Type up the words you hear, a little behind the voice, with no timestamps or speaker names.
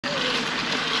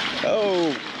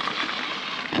Oh!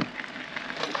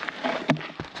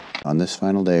 On this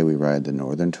final day, we ride the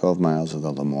northern 12 miles of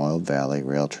the Lamoille Valley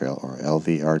Rail Trail, or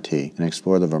LVRT, and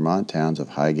explore the Vermont towns of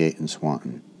Highgate and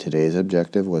Swanton. Today's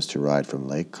objective was to ride from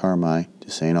Lake Carmi to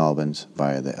St. Albans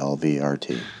via the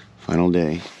LVRT. Final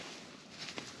day.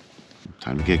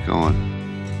 Time to get going.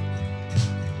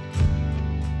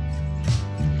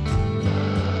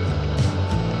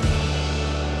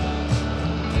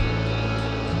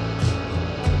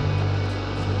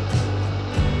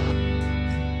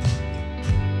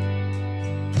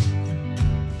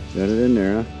 Got it in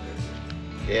there, huh?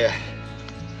 Yeah.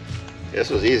 This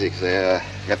was easy because I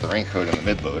got the raincoat in the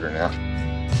mid-loader now.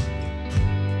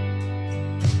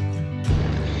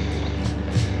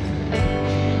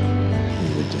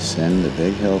 We would descend the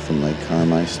big hill from Lake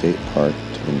Carmi State Park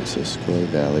to the Missisquoi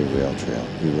Valley Rail Trail.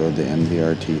 We rode the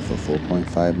MVRT for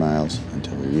 4.5 miles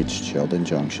until we reached Sheldon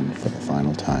Junction for the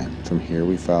final time. From here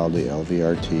we followed the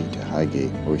LVRT to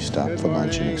Highgate, where we stopped for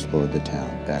lunch and explored the town.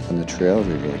 Back on the trail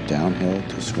we rode downhill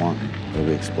to Swanton, where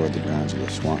we explored the grounds of the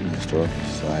Swanton Historical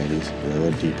Society's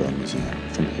Railroad Depot Museum.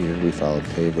 From here we followed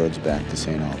paved roads back to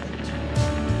St. Albans.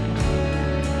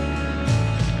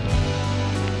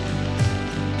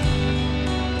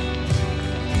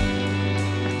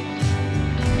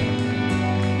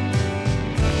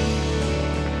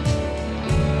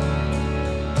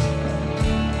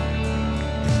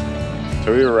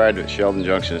 So we arrived at Sheldon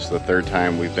Junction. This is the third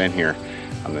time we've been here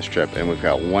on this trip, and we've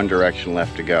got one direction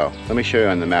left to go. Let me show you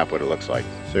on the map what it looks like.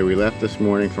 So we left this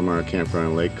morning from our campground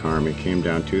in Lake Carmi, came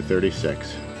down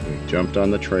 236. We jumped on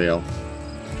the trail,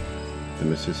 the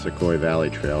Missisquoi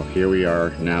Valley Trail. Here we are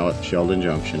now at Sheldon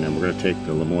Junction, and we're going to take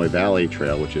the Lamoille Valley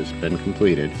Trail, which has been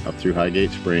completed, up through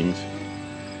Highgate Springs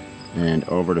and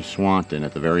over to Swanton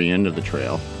at the very end of the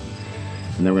trail.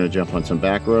 And then we're going to jump on some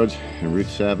back roads and Route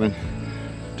 7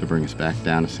 to bring us back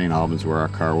down to St. Albans, where our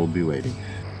car will be waiting.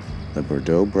 The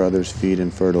Bordeaux Brothers Feed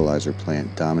and Fertilizer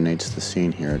plant dominates the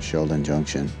scene here at Sheldon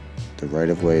Junction. The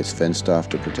right-of-way is fenced off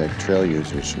to protect trail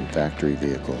users from factory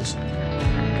vehicles.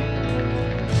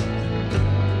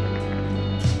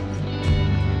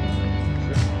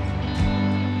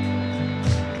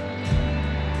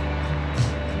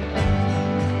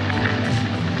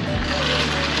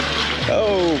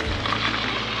 Oh!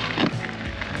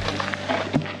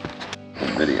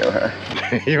 Video, huh?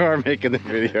 You are making the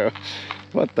video.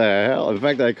 What the hell? In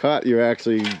fact, I caught you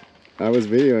actually. I was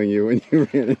videoing you when you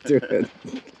ran into it.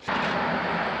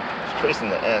 I was tracing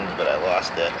the end, but I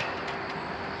lost it.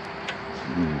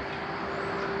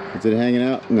 Is it hanging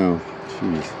out? No.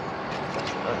 Jeez.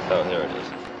 Oh, there it is.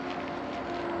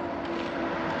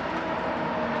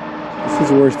 This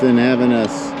is worse than having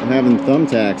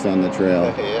thumbtacks on the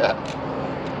trail. Yeah.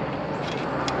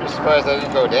 Pretty surprised I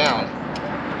didn't go down.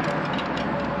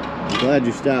 I'm glad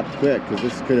you stopped quick, because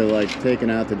this could have like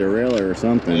taken out the derailleur or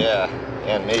something. Yeah,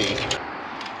 and me.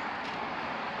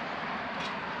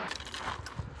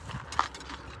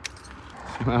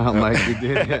 Wow, Mike, you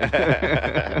did it.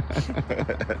 This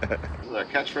is our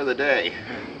catch for the day.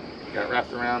 Got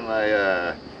wrapped around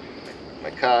my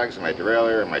my cogs, my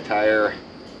derailleur, and my tire.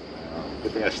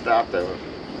 Good thing I stopped. I would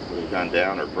have gone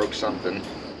down or broke something.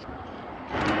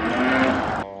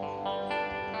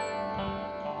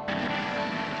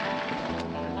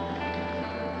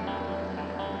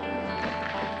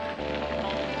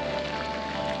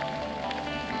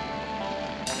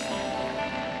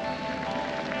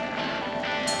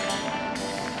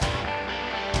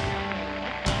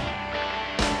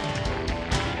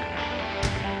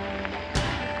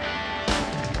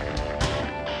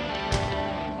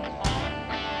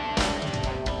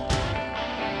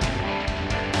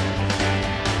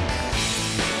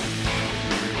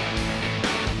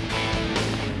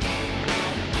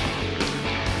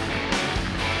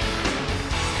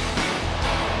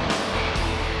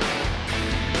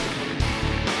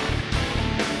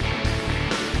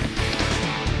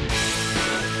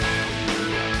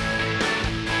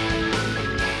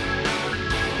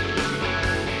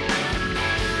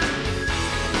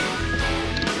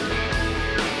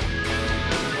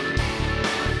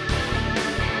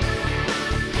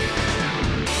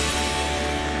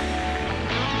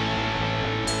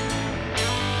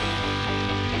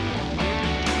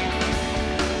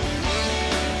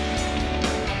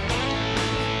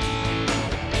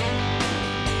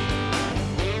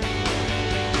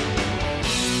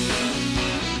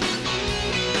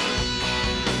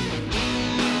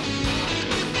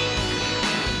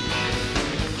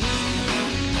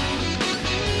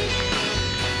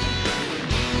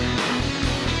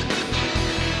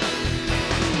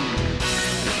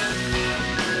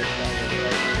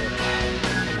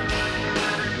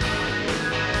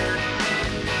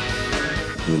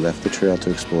 We left the trail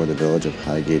to explore the village of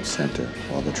Highgate Center.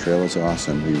 While the trail is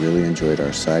awesome, we really enjoyed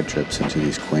our side trips into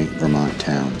these quaint Vermont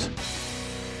towns.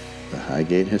 The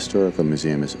Highgate Historical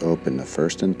Museum is open the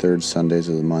first and third Sundays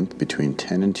of the month between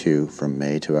 10 and 2 from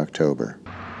May to October.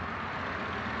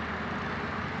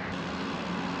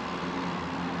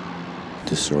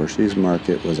 DeSorcy's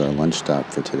Market was our lunch stop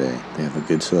for today. They have a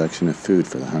good selection of food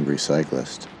for the hungry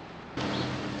cyclist.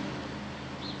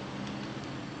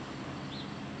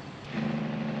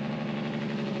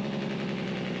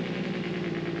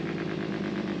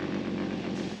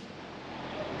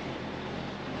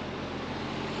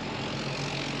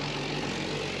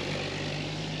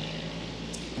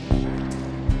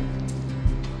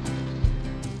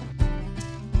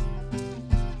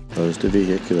 Closed to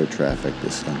vehicular traffic,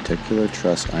 this lenticular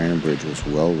truss iron bridge was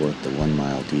well worth the 1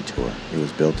 mile detour. It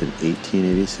was built in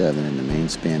 1887 and the main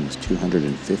span was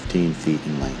 215 feet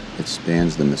in length. It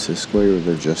spans the Missisquoi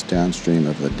River just downstream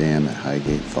of the dam at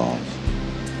Highgate Falls.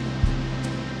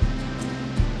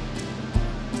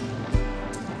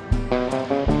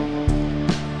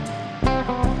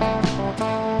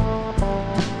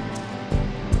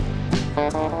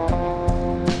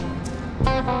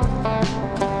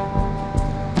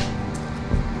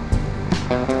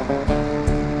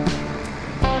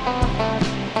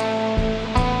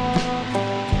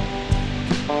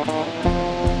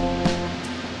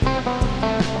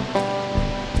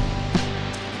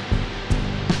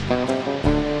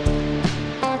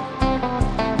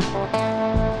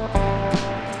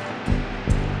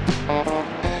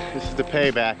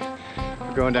 Payback.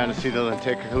 We're going down to see the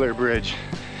lenticular bridge.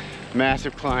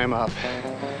 Massive climb up.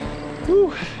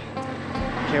 Whew.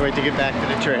 Can't wait to get back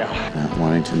to the trail. Not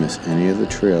wanting to miss any of the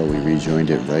trail, we rejoined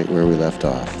it right where we left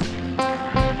off.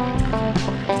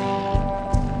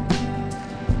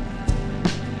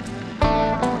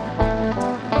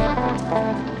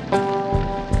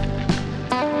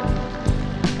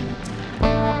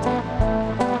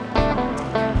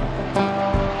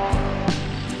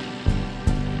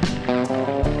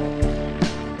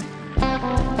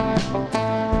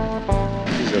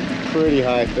 Pretty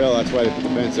high fill, that's why they put the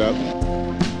fence up.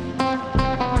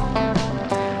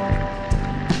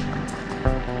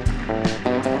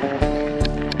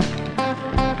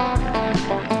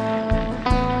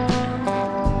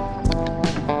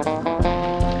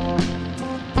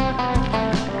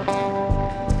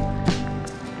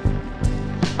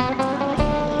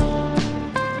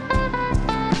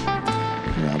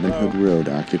 Road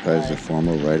occupies the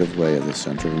former right-of-way of the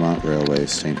Central Vermont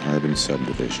Railway's St. Albans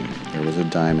subdivision. There was a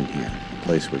diamond here, a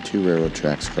place where 2 railroad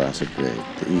tracks cross at grade.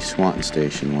 The East Swanton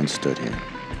station once stood here.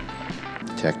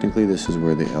 Technically, this is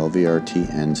where the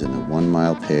LVRT ends and the 1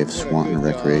 mile paved Swanton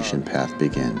recreation path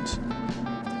begins.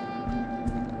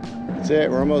 That's it,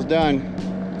 we're almost done.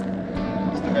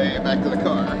 Hey, get back to the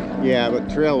car. Yeah, but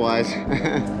trail-wise.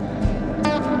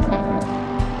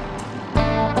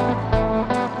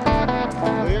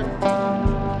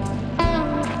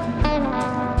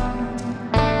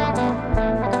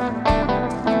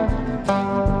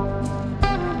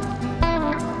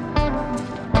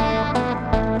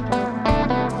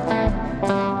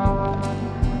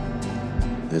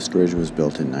 This bridge was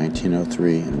built in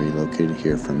 1903 and relocated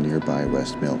here from nearby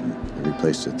West Milton. It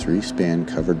replaced a 3-span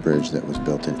covered bridge that was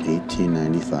built in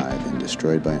 1895 and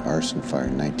destroyed by an arson fire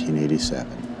in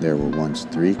 1987. There were once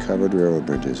 3 covered railroad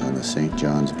bridges on the St.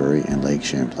 Johnsbury and Lake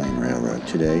Champlain Railroad.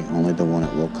 Today, only the one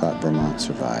at Wolcott, Vermont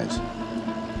survives.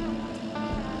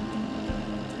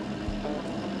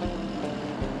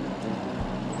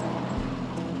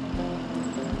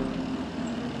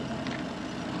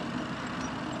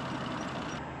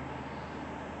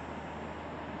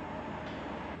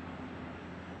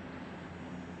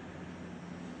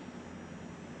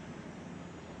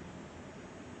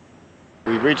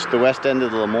 We reached the west end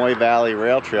of the Lamoille Valley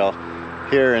Rail Trail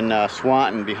here in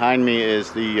Swanton. Behind me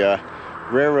is the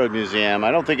Railroad Museum.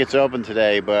 I don't think it's open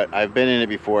today, but I've been in it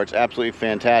before. It's absolutely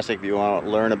fantastic if you want to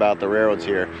learn about the railroads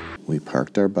here. We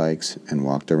parked our bikes and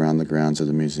walked around the grounds of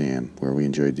the museum, where we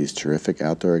enjoyed these terrific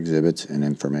outdoor exhibits and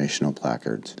informational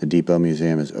placards. The Depot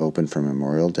Museum is open from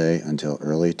Memorial Day until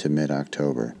early to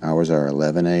mid-October. Hours are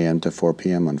 11 a.m. to 4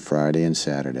 p.m. on Friday and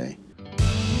Saturday.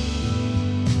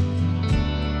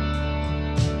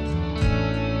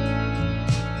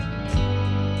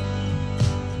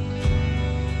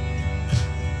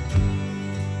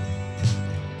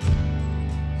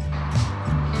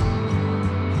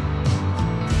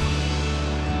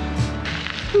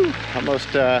 Almost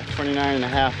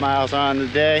 29.5 miles on the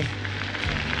day.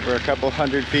 We're a couple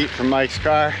hundred feet from Mike's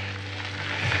car.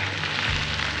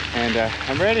 And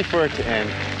I'm ready for it to end.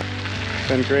 It's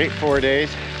been great 4 days.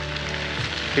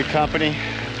 Good company,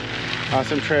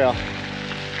 Awesome trail.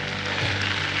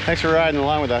 Thanks for riding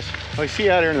along with us. We'll see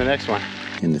you out here in the next one.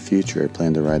 In the future, I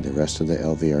plan to ride the rest of the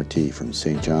LVRT from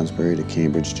St. Johnsbury to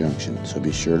Cambridge Junction, so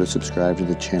be sure to subscribe to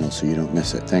the channel so you don't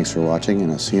miss it. Thanks for watching,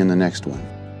 and I'll see you in the next one.